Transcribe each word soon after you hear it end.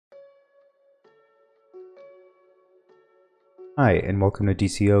Hi, and welcome to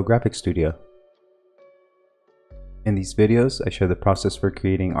DCO Graphic Studio. In these videos, I share the process for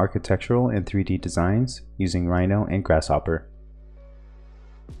creating architectural and 3D designs using Rhino and Grasshopper.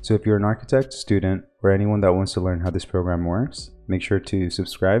 So if you're an architect, student, or anyone that wants to learn how this program works, make sure to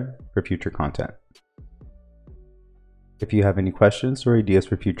subscribe for future content. If you have any questions or ideas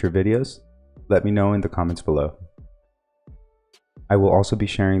for future videos, let me know in the comments below. I will also be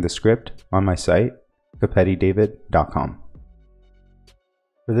sharing the script on my site, ComputationalDesign.com.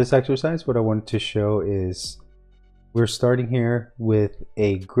 For this exercise, what I wanted to show is we're starting here with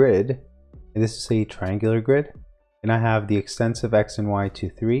a grid, and this is a triangular grid, and I have the extensive X and Y to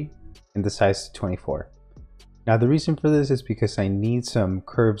 3 and the size to 24. Now the reason for this is because I need some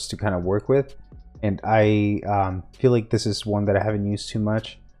curves to kind of work with, and I feel like this is one that I haven't used too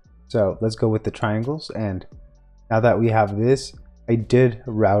much. So let's go with the triangles, and now that we have this, I did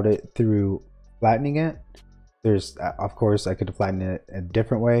route it through flattening it. There's, of course, I could flatten it a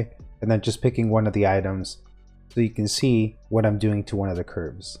different way, and then just picking one of the items so you can see what I'm doing to one of the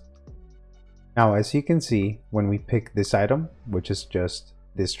curves. Now, as you can see, when we pick this item, which is just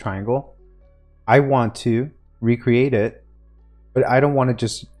this triangle, I want to recreate it, but I don't want to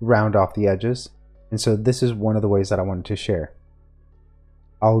just round off the edges. And so this is one of the ways that I wanted to share.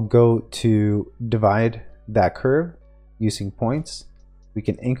 I'll go to divide that curve using points. We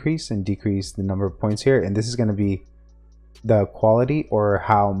can increase and decrease the number of points here, and this is going to be the quality or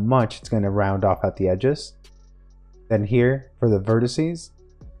how much it's going to round off at the edges. Then here for the vertices,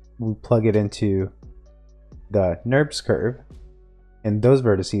 we plug it into the NURBS curve, and those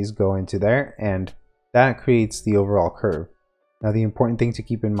vertices go into there, and that creates the overall curve. Now the important thing to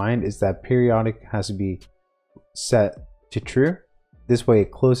keep in mind is that periodic has to be set to true. This way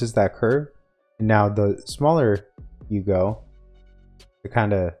it closes that curve, and now the smaller you go, the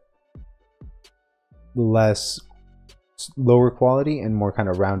kind of lower quality and more kind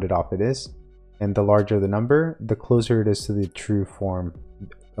of rounded off it is, and the larger the number, the closer it is to the true form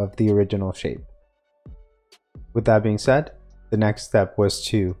of the original shape. With that being said, the next step was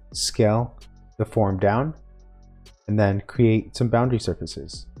to scale the form down and then create some boundary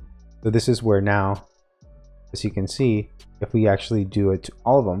surfaces. So this is where now, as you can see, if we actually do it to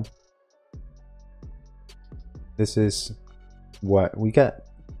all of them, this is what we get.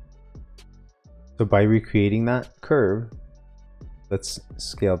 So by recreating that curve, let's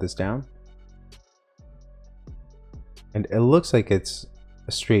scale this down, and it looks like it's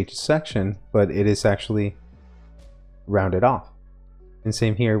a straight section, but it is actually rounded off. And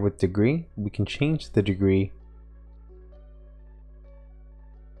same here with degree, we can change the degree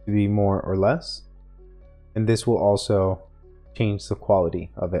to be more or less, and this will also change the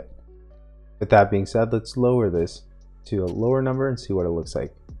quality of it. With that being said, let's lower this to a lower number and see what it looks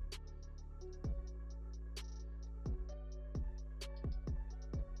like.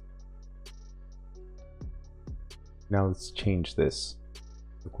 Now let's change this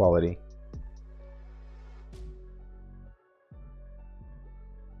to quality.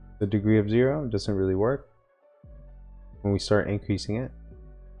 The degree of 0 doesn't really work. When we start increasing it,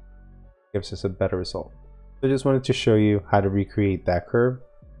 it gives us a better result. So I just wanted to show you how to recreate that curve.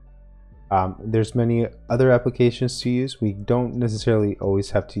 There's many other applications to use. We don't necessarily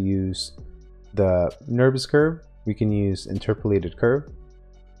always have to use the NURBS curve. We can use interpolated curve.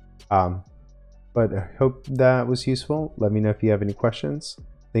 But I hope that was useful. Let me know if you have any questions.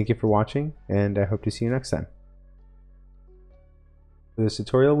 Thank you for watching, and I hope to see you next time. For this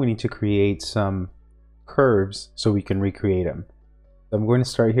tutorial, we need to create some curves so we can recreate them. So I'm going to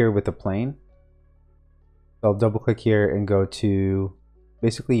start here with a plane. So I'll double click here and go to,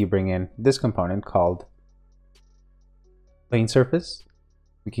 basically you bring in this component called plane surface.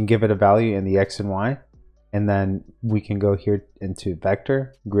 We can give it a value in the X and Y, and then we can go here into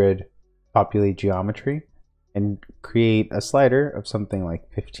vector, grid, populate geometry, and create a slider of something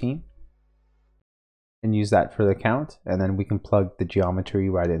like 15 and use that for the count, and then we can plug the geometry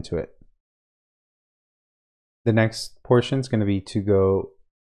right into it. The next portion is going to be to go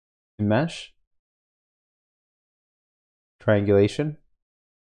to mesh, triangulation,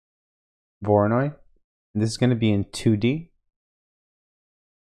 Voronoi, and this is going to be in 2D.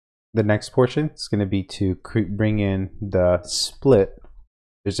 The next portion is going to be to bring in the split.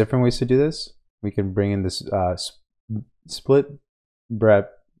 There's different ways to do this. We can bring in this split breadth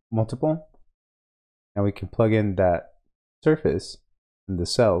multiple, and we can plug in that surface in the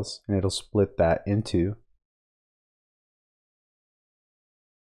cells, and it'll split that into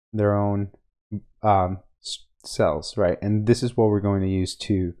their own cells, right? And this is what we're going to use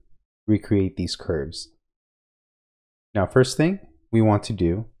to recreate these curves. Now, first thing we want to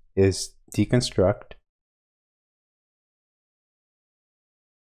do is deconstruct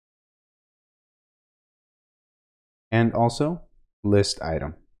and also list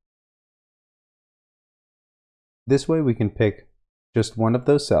item. This way we can pick just one of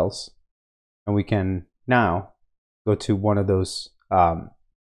those cells, and we can now go to one of those,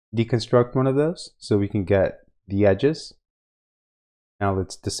 deconstruct one of those so we can get the edges. Now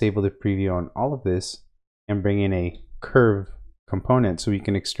let's disable the preview on all of this and bring in a curve component so we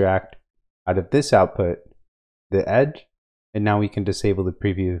can extract out of this output the edge, and now we can disable the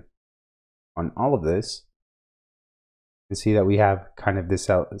preview on all of this and see that we have kind of this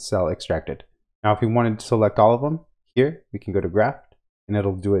cell extracted. Now if we wanted to select all of them here, we can go to graph and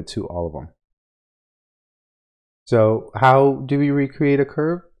it'll do it to all of them. So how do we recreate a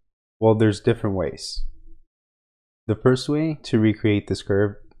curve? Well, there's different ways. The first way to recreate this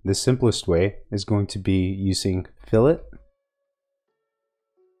curve, the simplest way, is going to be using fillet.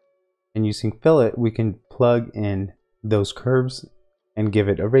 And using fillet, we can plug in those curves and give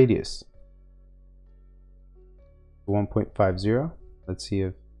it a radius. 1.50. Let's see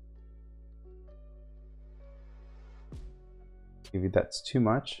if maybe that's too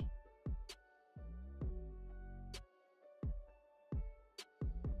much.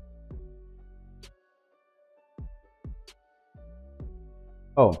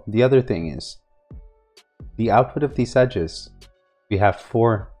 Oh, the other thing is the output of these edges. We have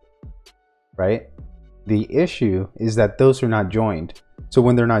 4, right? The issue is that those are not joined. So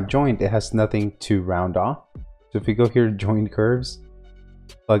when they're not joined, it has nothing to round off. So if we go here to join curves,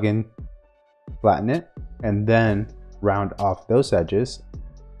 plug in, flatten it, and then round off those edges,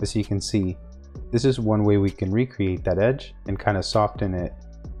 as you can see, this is one way we can recreate that edge and kind of soften it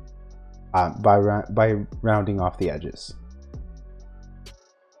by rounding off the edges.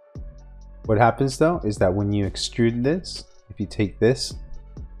 What happens though is that when you extrude this, if you take this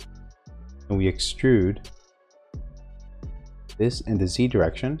and we extrude this in the Z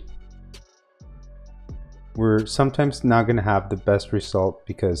direction, we're sometimes not going to have the best result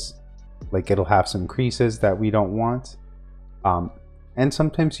because like it'll have some creases that we don't want. And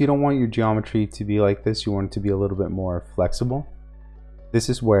sometimes you don't want your geometry to be like this, you want it to be a little bit more flexible. This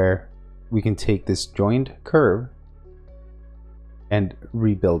is where we can take this joined curve and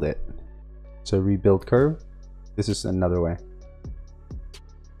rebuild it. So rebuild curve, this is another way.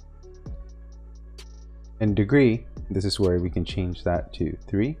 And degree, this is where we can change that to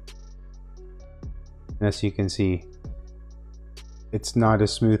 3. And as you can see, it's not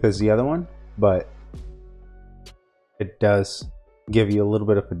as smooth as the other one, but it does give you a little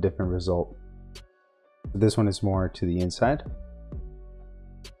bit of a different result. This one is more to the inside.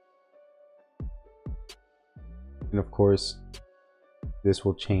 And of course, this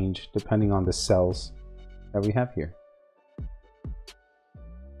will change depending on the cells that we have here.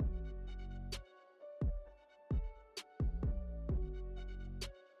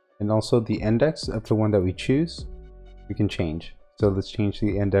 And also the index of the one that we choose, we can change. So let's change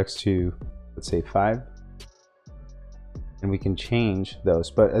the index to, let's say 5. And we can change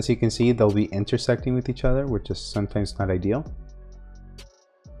those. But as you can see, they'll be intersecting with each other, which is sometimes not ideal.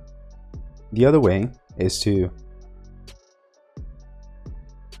 The other way is to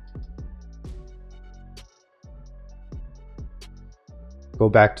go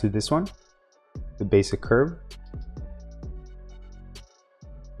back to this one, the basic curve,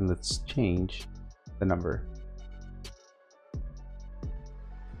 and let's change the number.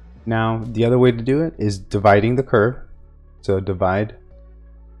 Now, the other way to do it is dividing the curve. So divide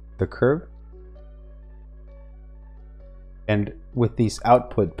the curve, and with these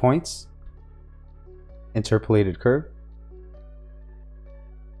output points, interpolated curve,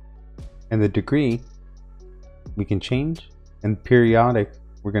 and the degree we can change, and periodic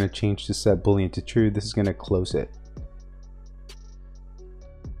we're going to change to set boolean to true. This is going to close it.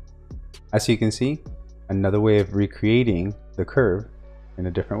 As you can see, another way of recreating the curve in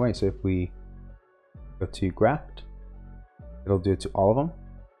a different way. So if we go to graph, it'll do it to all of them.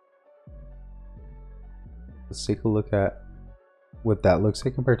 Let's take a look at what that looks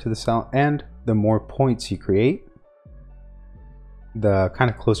like compared to the cell. And the more points you create, the kind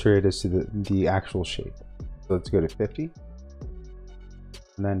of closer it is to the actual shape. So let's go to 50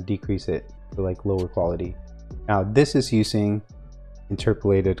 and then decrease it to like lower quality. Now this is using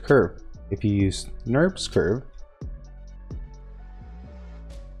interpolated curve. If you use NURBS curve,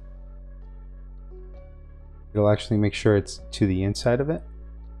 it'll actually make sure it's to the inside of it.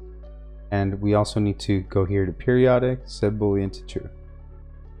 And we also need to go here to periodic, set boolean to true.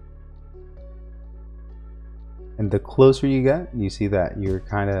 And the closer you get, you see that you're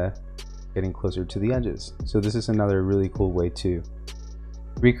kind of getting closer to the edges. So this is another really cool way to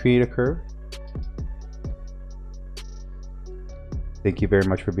recreate a curve. Thank you very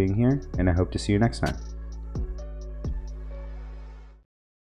much for being here, and I hope to see you next time.